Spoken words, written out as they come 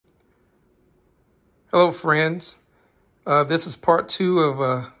Hello friends, this is part 2 of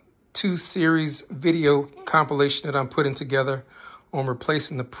a 2-series video compilation that I'm putting together on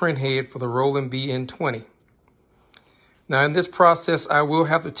replacing the print head for the Roland BN-20. Now in this process I will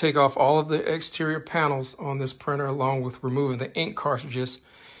have to take off all of the exterior panels on this printer along with removing the ink cartridges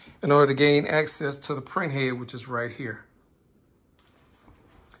in order to gain access to the print head, which is right here.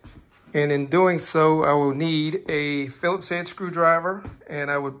 And in doing so, I will need a Phillips head screwdriver, and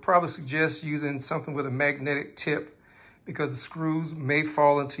I would probably suggest using something with a magnetic tip because the screws may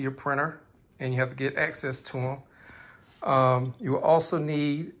fall into your printer and you have to get access to them. You will also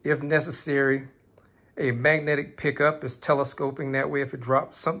need, if necessary, a magnetic pickup. It's telescoping. That way, if it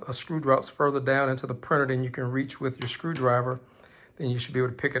drops, a screw drops further down into the printer than you can reach with your screwdriver, then you should be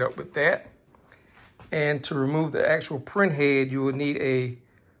able to pick it up with that. And to remove the actual print head, you will need a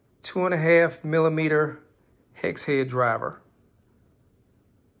 2.5 millimeter hex head driver.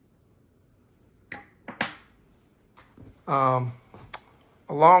 Along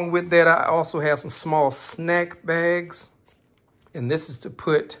with that, I also have some small snack bags, and this is to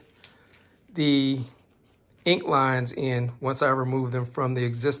put the ink lines in once I remove them from the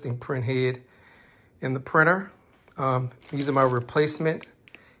existing print head in the printer. These are my replacement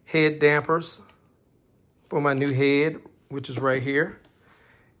head dampers for my new head, which is right here.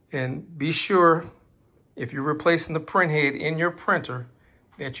 And be sure, if you're replacing the print head in your printer,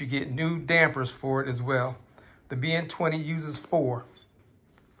 that you get new dampers for it as well. The BN-20 uses 4.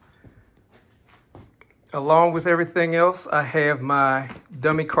 Along with everything else, I have my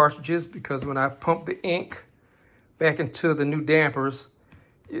dummy cartridges because when I pump the ink back into the new dampers,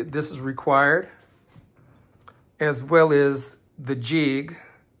 this is required, as well as the jig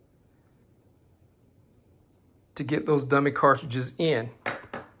to get those dummy cartridges in.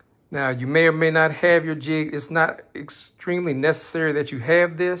 Now, you may or may not have your jig. It's not extremely necessary that you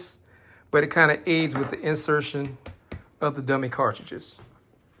have this, but it kind of aids with the insertion of the dummy cartridges.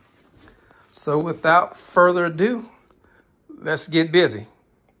 So without further ado, let's get busy.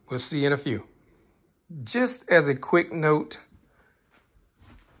 We'll see you in a few. Just as a quick note,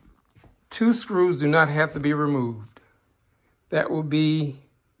 2 screws do not have to be removed. That will be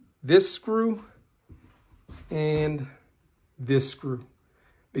this screw and this screw,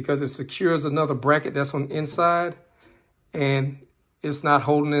 because it secures another bracket that's on the inside and it's not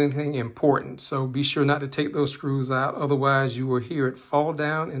holding anything important. So be sure not to take those screws out. Otherwise you will hear it fall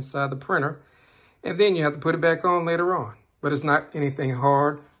down inside the printer and then you have to put it back on later on. But it's not anything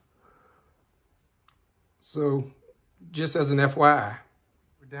hard. So just as an FYI,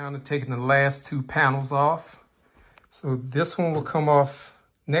 we're down to taking the last 2 panels off. So this one will come off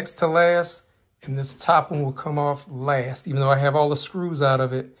next to last, and this top one will come off last. Even though I have all the screws out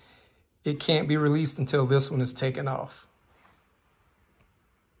of it, it can't be released until this one is taken off.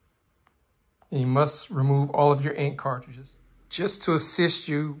 And you must remove all of your ink cartridges. Just to assist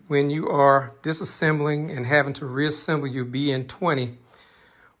you when you are disassembling and having to reassemble your BN-20,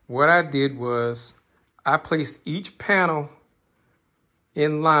 what I did was I placed each panel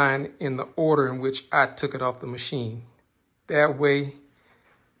in line in the order in which I took it off the machine. That way,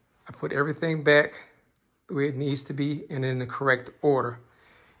 I put everything back the way it needs to be and in the correct order.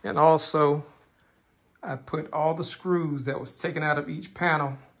 And also, I put all the screws that was taken out of each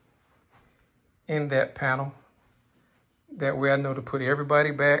panel in that panel. That way I know to put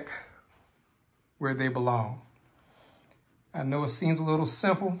everybody back where they belong. I know it seems a little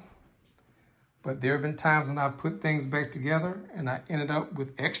simple, but there have been times when I put things back together and I ended up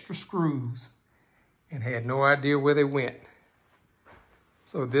with extra screws and had no idea where they went.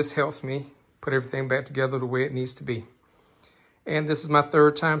 So this helps me put everything back together the way it needs to be. And this is my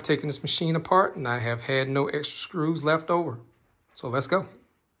 3rd time taking this machine apart, and I have had no extra screws left over. So let's go.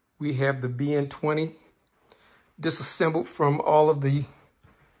 We have the BN-20 disassembled from all of the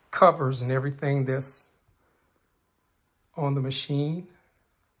covers and everything that's on the machine.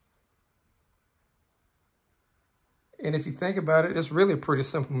 And if you think about it, it's really a pretty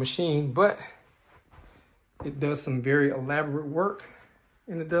simple machine, but it does some very elaborate work.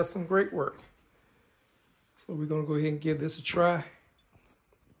 And it does some great work. So we're going to go ahead and give this a try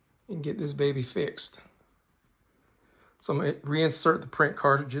and get this baby fixed. So I'm going to reinsert the print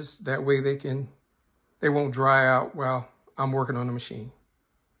cartridges. That way they won't dry out while I'm working on the machine.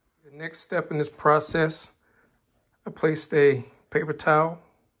 The next step in this process, I placed a paper towel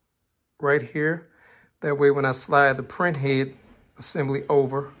right here. That way when I slide the print head assembly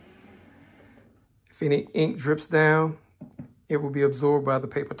over, if any ink drips down, it will be absorbed by the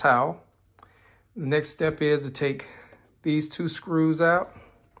paper towel. The next step is to take these 2 screws out,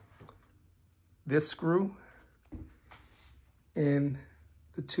 this screw, and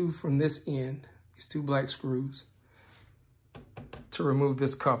the 2 from this end. these 2 black screws, to remove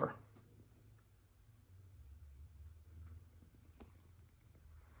this cover.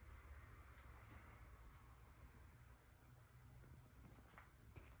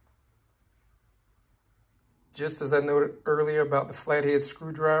 Just as I noted earlier about the flathead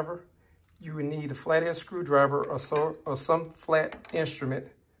screwdriver, you would need a flathead screwdriver or some flat instrument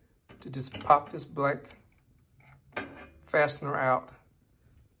to just pop this black fastener out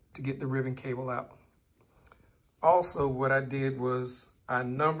to get the ribbon cable out. Also, what I did was I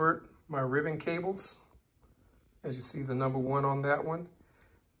numbered my ribbon cables. As you see, the number 1 on that one.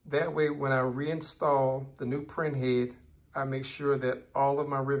 That way, when I reinstall the new print head, I make sure that all of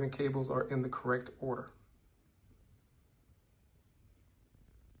my ribbon cables are in the correct order.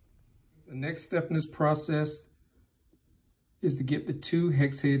 The next step in this process is to get the 2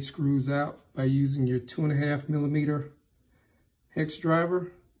 hex head screws out by using your 2.5mm hex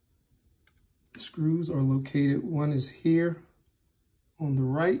driver. The screws are located, one is here on the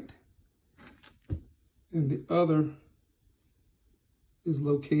right, and the other is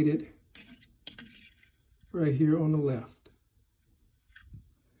located right here on the left.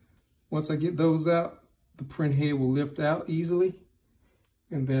 Once I get those out, the print head will lift out easily,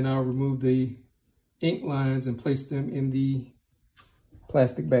 and then I'll remove the ink lines and place them in the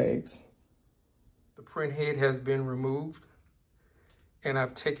plastic bags. The print head has been removed, and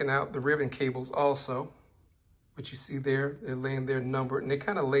I've taken out the ribbon cables also, which you see there. They're laying there numbered, and they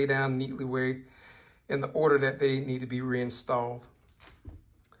kind of lay down neatly in the order that they need to be reinstalled.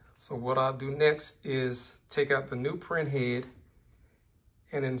 So what I'll do next is take out the new print head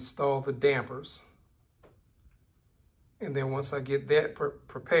and install the dampers. And then once I get that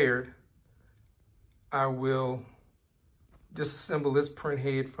prepared, I will disassemble this print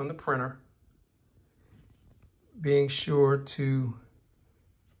head from the printer, being sure to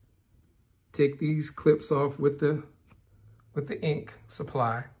take these clips off with the ink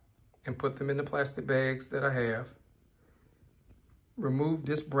supply and put them in the plastic bags that I have. Remove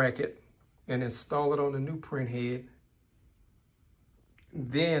this bracket and install it on the new print head.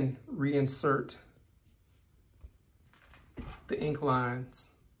 Then reinsert the ink lines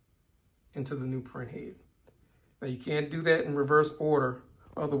into the new print head. Now you can't do that in reverse order,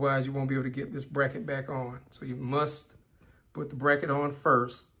 otherwise you won't be able to get this bracket back on. So you must put the bracket on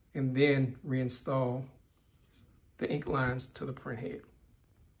first and then reinstall the ink lines to the print head.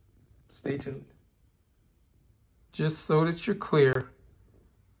 Stay tuned. Just so that you're clear,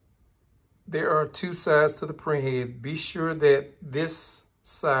 there are 2 sides to the print head. Be sure that this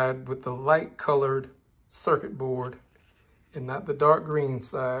side with the light colored circuit board and not the dark green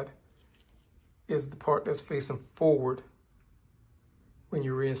side is the part that's facing forward when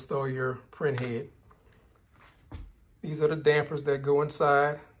you reinstall your print head. These are the dampers that go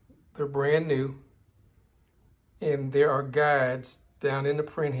inside. They're brand new, and there are guides down in the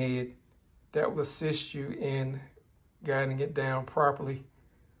print head that will assist you in guiding it down properly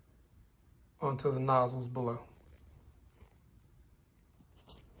onto the nozzles below.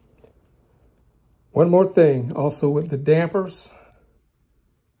 One more thing, also with the dampers,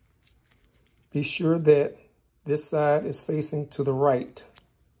 be sure that this side is facing to the right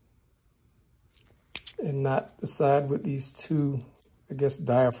and not the side with these 2, I guess,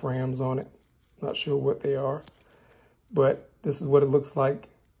 diaphragms on it. Not sure what they are, but this is what it looks like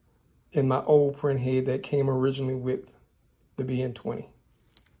in my old print head that came originally with the BN20.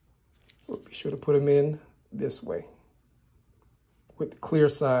 So be sure to put them in this way with the clear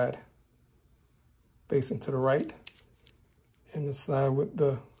side facing to the right and the side with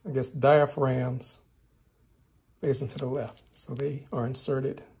the, I guess, diaphragms facing to the left. So they are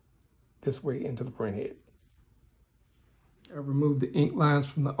inserted this way into the print head. I've removed the ink lines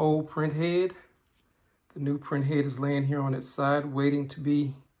from the old print head. The new print head is laying here on its side waiting to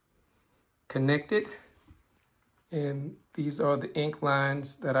be connected. And these are the ink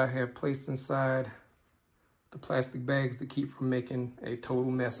lines that I have placed inside the plastic bags to keep from making a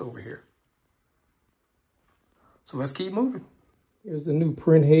total mess over here. So let's keep moving. Here's the new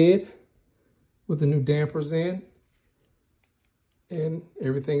print head with the new dampers in. And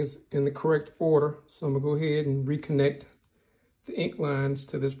everything is in the correct order. So I'm gonna go ahead and reconnect the ink lines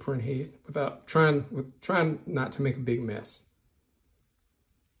to this print head without trying not to make a big mess.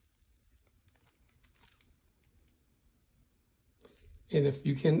 And if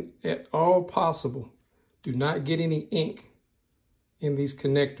you can, at all possible, do not get any ink in these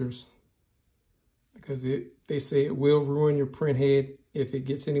connectors, because they say it will ruin your print head if it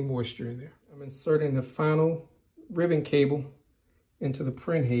gets any moisture in there. I'm inserting the final ribbon cable into the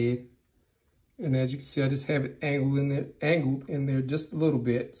print head. And as you can see, I just have it angled in there just a little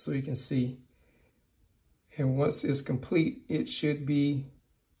bit so you can see. And once it's complete, it should be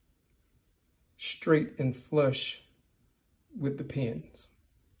straight and flush with the pins.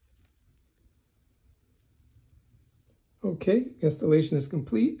 Okay, installation is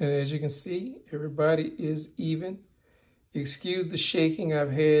complete, and as you can see, everybody is even. Excuse the shaking.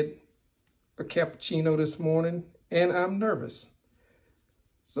 I've had a cappuccino this morning, and I'm nervous.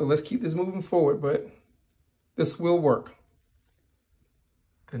 So let's keep this moving forward, but this will work.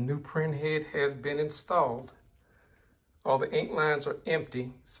 The new print head has been installed. All the ink lines are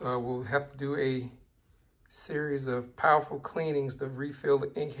empty, so I will have to do a series of powerful cleanings to refill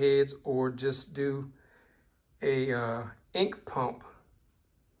the ink heads, or just do a ink pump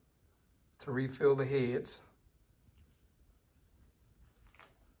to refill the heads.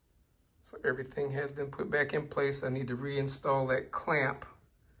 So everything has been put back in place. I need to reinstall that clamp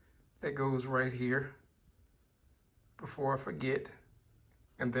that goes right here before I forget,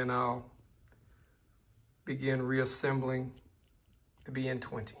 and then I'll begin reassembling the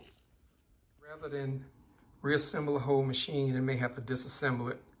BN-20. Rather than reassemble the whole machine and may have to disassemble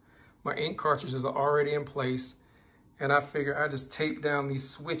it, my ink cartridges are already in place, and I figure I just tape down these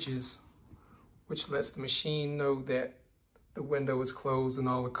switches, which lets the machine know that the window is closed and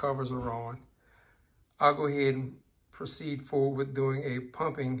all the covers are on. I'll go ahead and proceed forward with doing a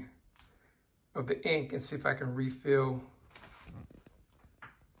pumping of the ink and see if I can refill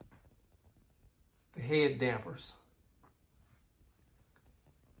the head dampers.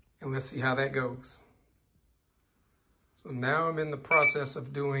 And let's see how that goes. So now I'm in the process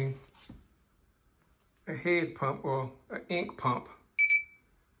of doing a head pump, or an ink pump,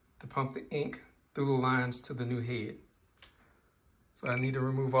 to pump the ink through the lines to the new head. So I need to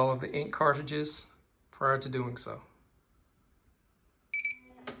remove all of the ink cartridges prior to doing so.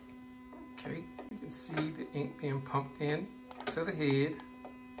 Okay, you can see the ink being pumped in to the head.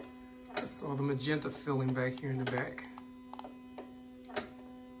 I saw the magenta filling back here in the back.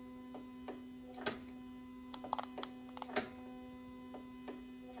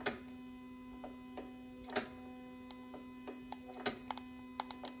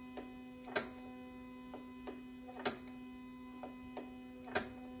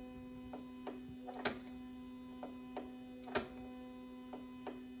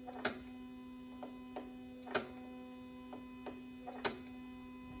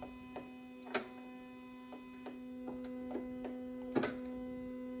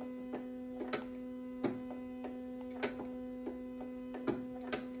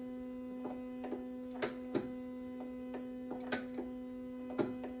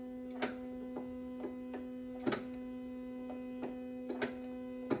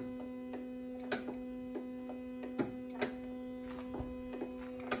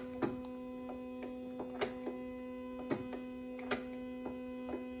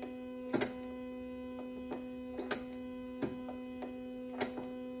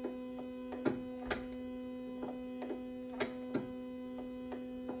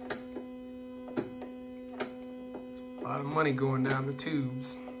 A lot of money going down the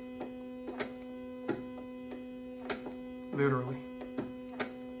tubes. Literally.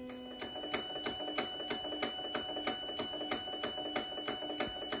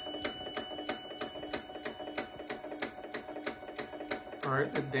 All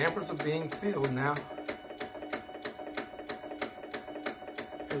right, the dampers are being filled now.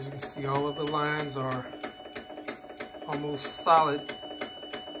 As you can see, all of the lines are almost solid,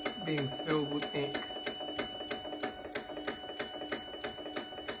 being filled with ink.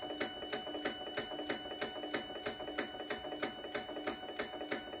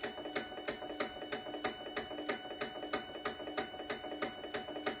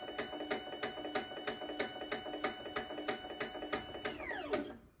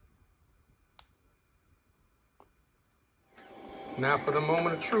 Now for the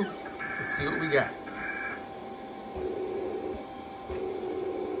moment of truth. Let's see what we got.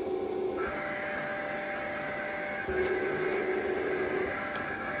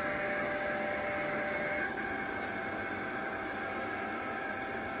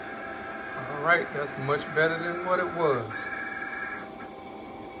 All right, that's much better than what it was.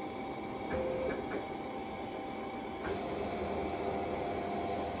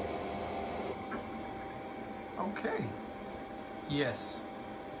 Okay. Yes,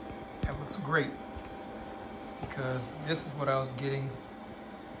 that looks great, because this is what I was getting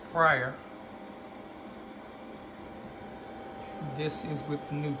prior. This is with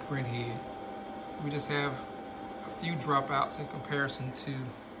the new print head. So we just have a few dropouts in comparison to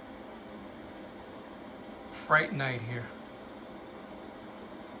Fright Night here.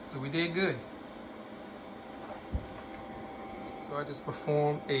 So we did good. So I just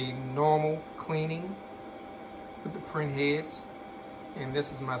performed a normal cleaning with the print heads. And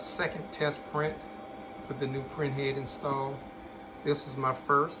this is my second test print with the new print head installed. This was my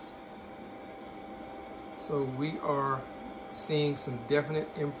first. So we are seeing some definite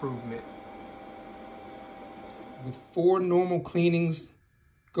improvement. With 4 normal cleanings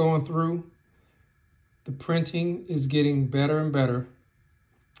going through, the printing is getting better and better.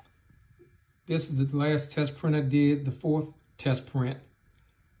 This is the last test print I did, the 4th test print,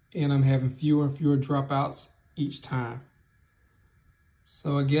 and I'm having fewer and fewer dropouts each time.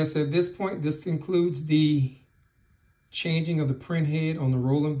 So I guess at this point, this concludes the changing of the print head on the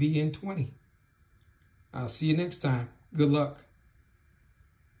Roland BN-20. I'll see you next time. Good luck.